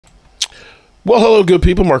Well, hello, good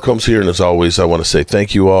people. Mark Holmes here, and as always, I want to say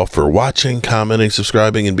thank you all for watching, commenting,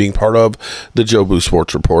 subscribing, and being part of the Joe Boo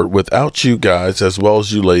Sports Report. Without you guys, as well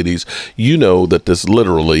as you ladies, you know that this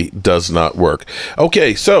literally does not work.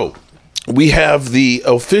 Okay, so we have the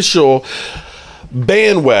official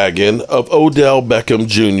bandwagon of Odell Beckham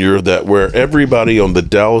Jr. that where everybody on the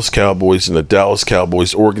Dallas Cowboys and the Dallas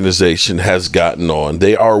Cowboys organization has gotten on.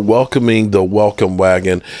 They are welcoming the welcome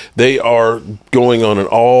wagon. They are going on an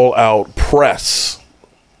all-out press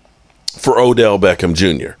for Odell Beckham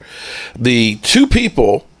Jr. The two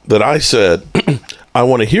people that I said I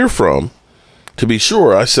want to hear from, to be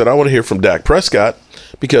sure, I said I want to hear from Dak Prescott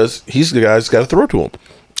because he's the guy that's got to throw to him.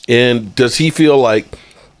 And does he feel like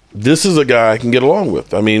this is a guy I can get along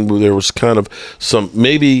with? I mean, there was kind of some,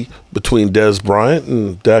 maybe between Dez Bryant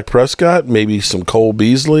and Dak Prescott, maybe some Cole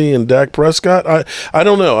Beasley and Dak Prescott. I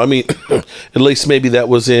don't know. I mean, at least maybe that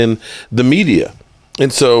was in the media.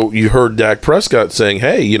 And so you heard Dak Prescott saying,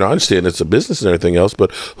 hey, you know, I understand it's a business and everything else,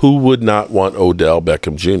 but who would not want Odell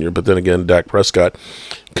Beckham Jr.? But then again, Dak Prescott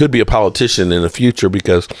could be a politician in the future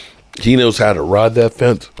because he knows how to ride that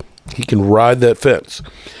fence. He can ride that fence.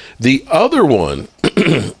 The other one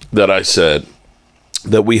that I said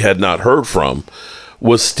that we had not heard from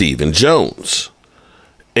was Stephen Jones,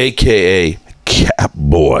 a.k.a. Cap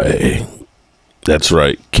Boy. That's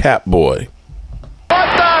right, Cap Boy. What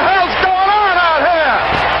the hell's going on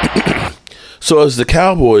out here? So as the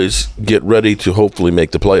Cowboys get ready to hopefully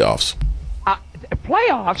make the playoffs.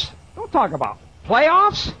 Playoffs? Don't talk about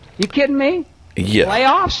playoffs. You kidding me? Yeah.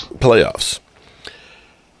 Playoffs?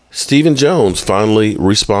 Stephen Jones finally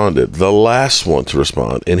responded, the last one to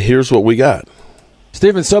respond, and here's what we got.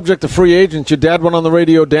 Stephen, subject to free agents, your dad went on the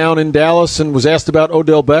radio down in Dallas and was asked about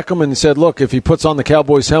Odell Beckham and said, look, if he puts on the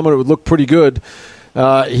Cowboys helmet, it would look pretty good.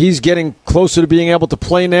 He's getting closer to being able to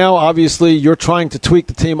play now. Obviously, you're trying to tweak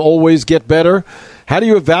the team, always get better. How do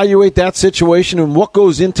you evaluate that situation, and what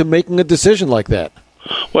goes into making a decision like that?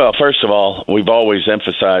 Well, first of all, we've always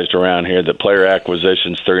emphasized around here that player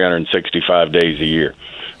acquisition's 365 days a year.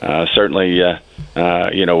 Certainly, you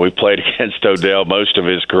know, we played against Odell most of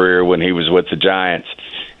his career when he was with the Giants,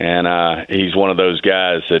 and he's one of those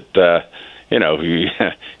guys that, you know,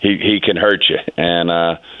 he can hurt you. And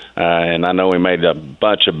I know he made a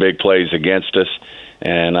bunch of big plays against us,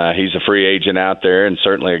 and he's a free agent out there, and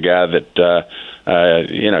certainly a guy that,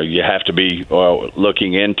 you know, you have to be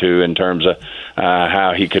looking into in terms of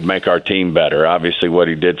how he could make our team better. Obviously, what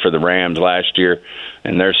he did for the Rams last year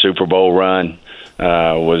and their Super Bowl run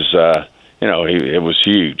was, you know, it was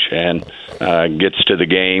huge, and gets to the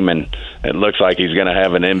game, and it looks like he's going to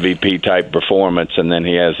have an MVP-type performance, and then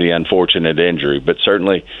he has the unfortunate injury. But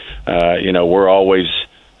certainly, you know, we're always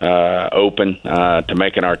open to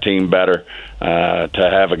making our team better. To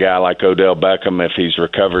have a guy like Odell Beckham, if he's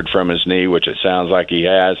recovered from his knee, which it sounds like he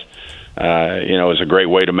has, you know, is a great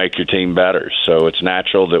way to make your team better. So it's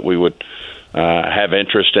natural that we would have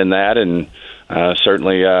interest in that, and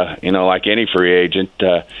certainly, you know, like any free agent,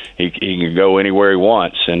 he can go anywhere he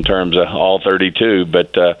wants in terms of all 32.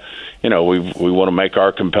 But you know, we want to make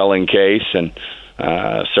our compelling case, and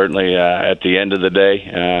certainly at the end of the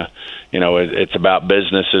day, you know, it's about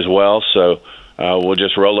business as well. So we'll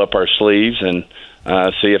just roll up our sleeves and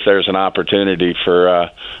see if there's an opportunity for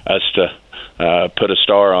us to put a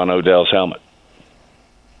star on Odell's helmet.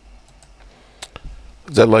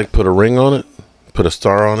 Is that like put a ring on it? Put a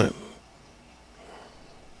star on it?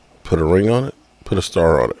 Put a ring on it? Put a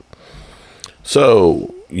star on it.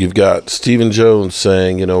 So you've got Stephen Jones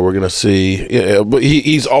saying, you know, we're going to see, but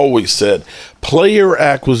he's always said player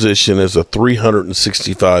acquisition is a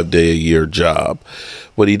 365-day-a-year job.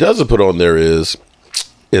 What he doesn't put on there is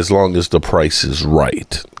as long as the price is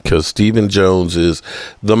right, because Stephen Jones is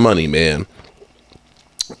the money man.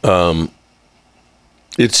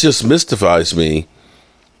 It just mystifies me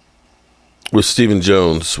with Stephen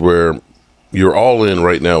Jones where you're all in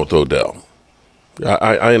right now with Odell.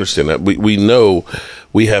 I understand that. We know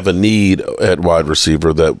we have a need at wide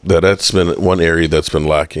receiver that's been one area that's been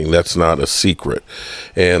lacking. That's not a secret.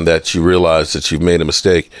 And that you realize that you've made a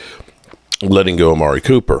mistake letting go of Amari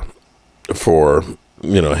Cooper for,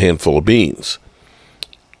 you know, a handful of beans.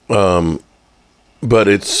 But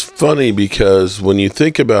it's funny because when you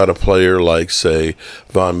think about a player like, say,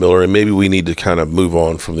 Von Miller, and maybe we need to kind of move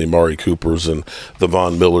on from the Amari Coopers and the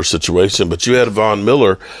Von Miller situation, but you had Von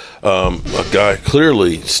Miller, a guy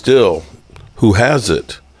clearly still who has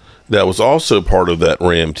it, that was also part of that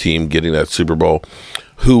Ram team getting that Super Bowl,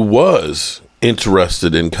 who was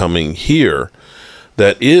interested in coming here,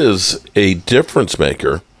 that is a difference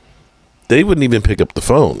maker. They wouldn't even pick up the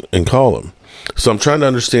phone and call him. So I'm trying to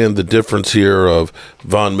understand the difference here of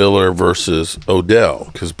Von Miller versus Odell,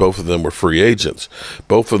 because both of them were free agents.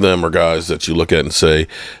 Both of them are guys that you look at and say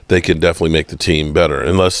they can definitely make the team better,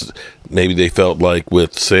 unless maybe they felt like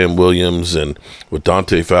with Sam Williams and with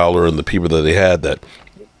Dante Fowler and the people that they had that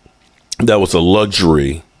was a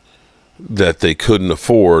luxury that they couldn't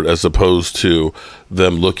afford, as opposed to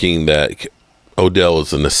them looking that Odell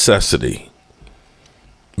is a necessity.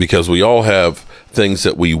 Because we all have things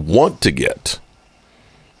that we want to get.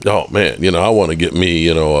 Oh, man, I want to get me,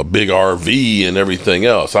 a big RV and everything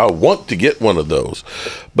else. I want to get one of those.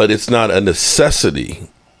 But it's not a necessity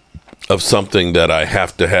of something that I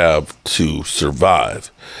have to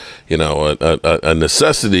survive. A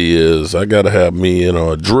necessity is I got to have me,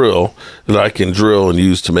 a drill that I can drill and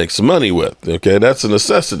use to make some money with. Okay, that's a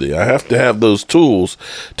necessity. I have to have those tools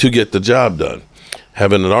to get the job done.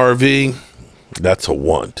 Having an RV, that's a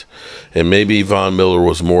want. And maybe Von Miller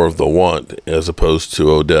was more of the want as opposed to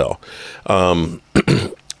Odell.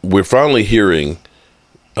 We're finally hearing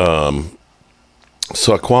Saquon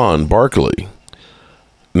Barkley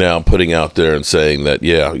now putting out there and saying that,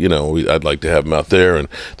 yeah, I'd like to have him out there. And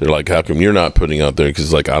they're like, how come you're not putting out there?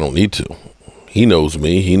 Because, I don't need to. He knows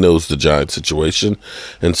me. He knows the Giants situation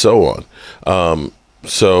and so on.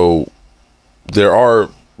 So there are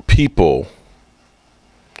people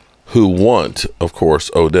who want, of course,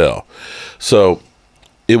 Odell. So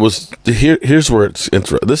it was here's where it's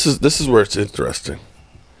interesting. This is where it's interesting.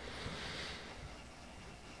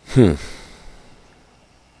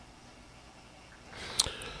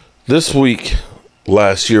 This week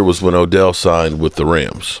last year was when Odell signed with the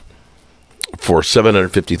Rams for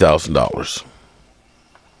 $750,000.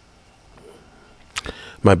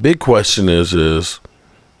 My big question is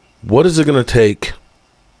what is it going to take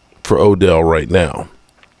for Odell right now?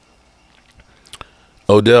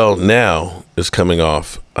 Odell now is coming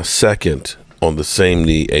off a second on the same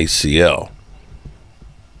knee ACL.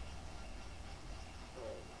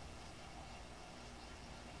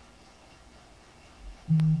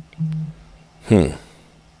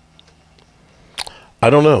 I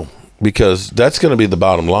don't know, because that's going to be the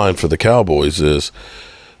bottom line for the Cowboys is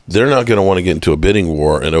they're not going to want to get into a bidding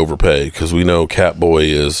war and overpay, because we know Catboy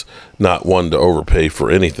is not one to overpay for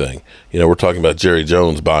anything. We're talking about Jerry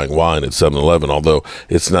Jones buying wine at 7-Eleven, although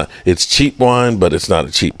it's cheap wine, but it's not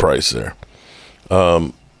a cheap price there.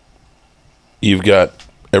 You've got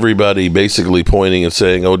everybody basically pointing and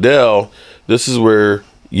saying, Odell, this is where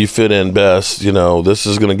you fit in best, this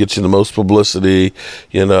is going to get you the most publicity,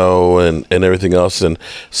 and everything else. And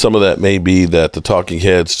some of that may be that the talking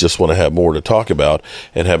heads just want to have more to talk about,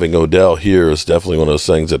 and having Odell here is definitely one of those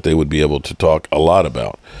things that they would be able to talk a lot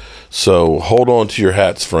about. So hold on to your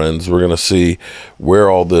hats, friends. We're going to see where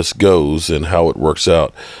all this goes and how it works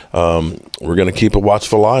out. We're going to keep a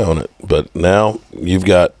watchful eye on it. But now you've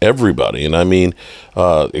got everybody. And I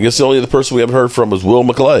guess the only other person we haven't heard from is Will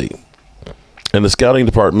McClay and the scouting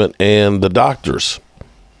department and the doctors.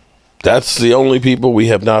 That's the only people we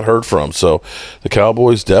have not heard from. So the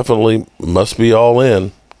Cowboys definitely must be all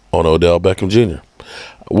in on Odell Beckham Jr.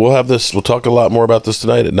 We'll talk a lot more about this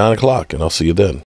tonight at 9 o'clock, and I'll see you then.